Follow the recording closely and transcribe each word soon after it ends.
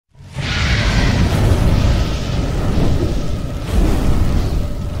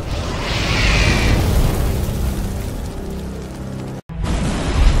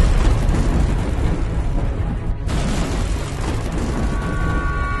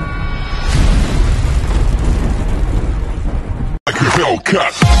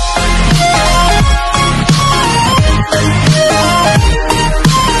Hellcat.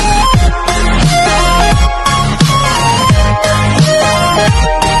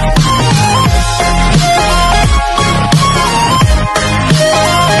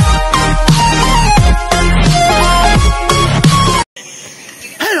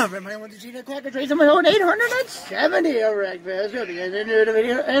 Hello everybody, I want to see the Tjax-Quackers race on my own 870 of Wreckfest. Hope you guys enjoyed the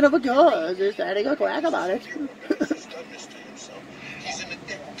video, and of course, there's starting a quack about it.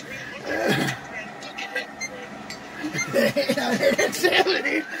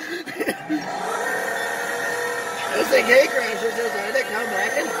 870. As the gate crashes, they're going to come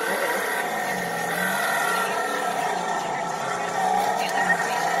back and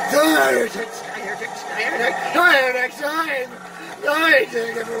tire next time. Nice,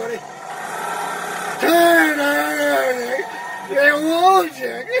 everybody. Tire. They won't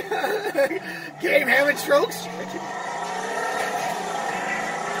check. Game having strokes.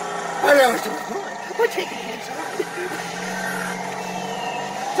 I know it's too fun. We're taking it inside.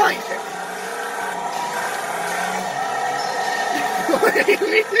 Fine, sir. What do you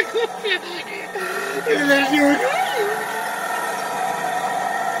mean? Is that your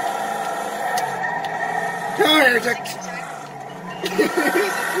tire check.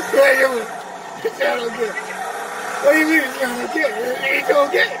 It sounded good. What do you mean it sounded good? It's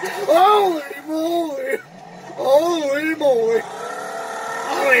okay. Holy moly. Holy moly.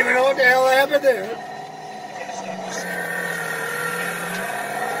 I don't even know what the hell happened there.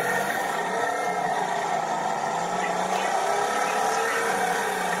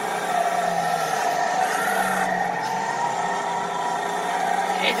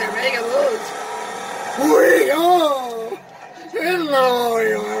 They're making moves. We are. Hello,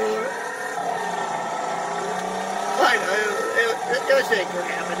 everyone. I know, it was things were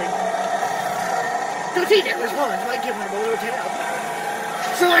happening. Don't see that response by giving them a little tap.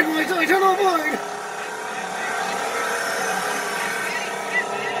 Sideways, I turn on board.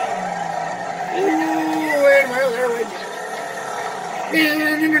 Ooh, and well, there we go.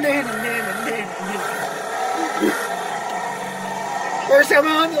 First I'm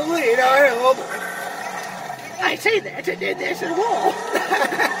on the lead, I hope. I say that and then there's a wall.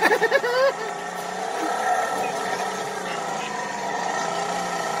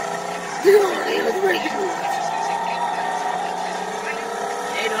 It was really good.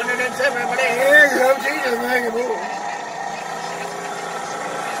 807, but here comes Jesus making moves.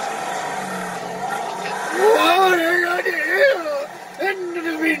 Whoa, they're going to into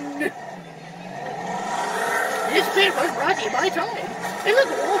the wind. This bit was brought to you by time. Hey, look,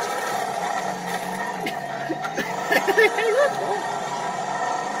 Walt. Hey, look, Walt.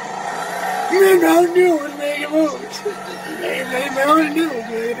 You Mountain Dew was making moves. Hey, Mountain Dew was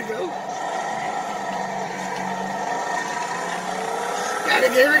ready to go. Gotta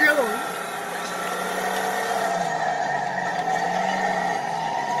get her going.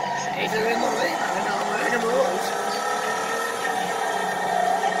 These are in the lead. I know making moves.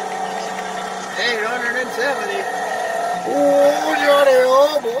 870. Oh, Johnny,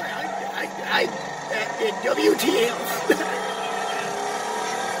 oh boy. WTF.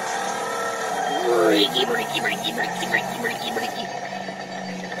 Breaky.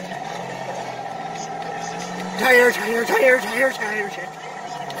 Tire check.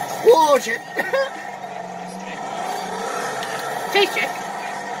 Whoa, check. Chase check.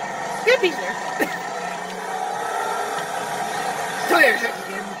 Good piece there. Tire check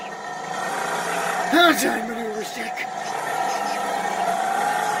again. Outside maneuver check.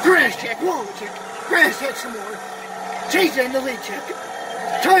 Grass check, wall check. Grass check some more. Chase in the lead check.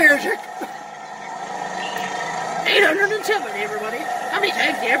 Tire check. 870, everybody. How many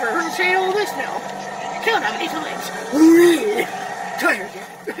times have you ever heard say all this now? Count how many times. Whee! Tire check.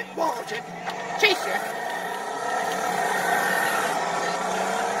 Wall check. Chase check.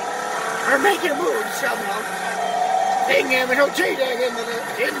 Are making moves somehow. Dang him, no chase tag into the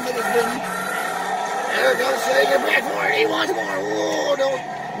thing. There goes Sagan back for it. He wants more. Whoa,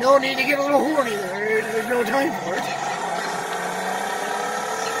 no need to get a little horny there. There's no time for it.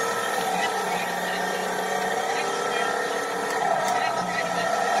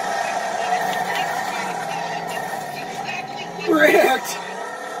 Wrecked.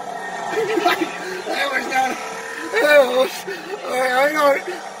 That was not. I don't.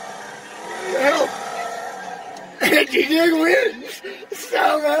 Help. And Tjax wins.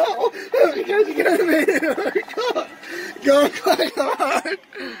 Somehow. Because he got a minute. Go,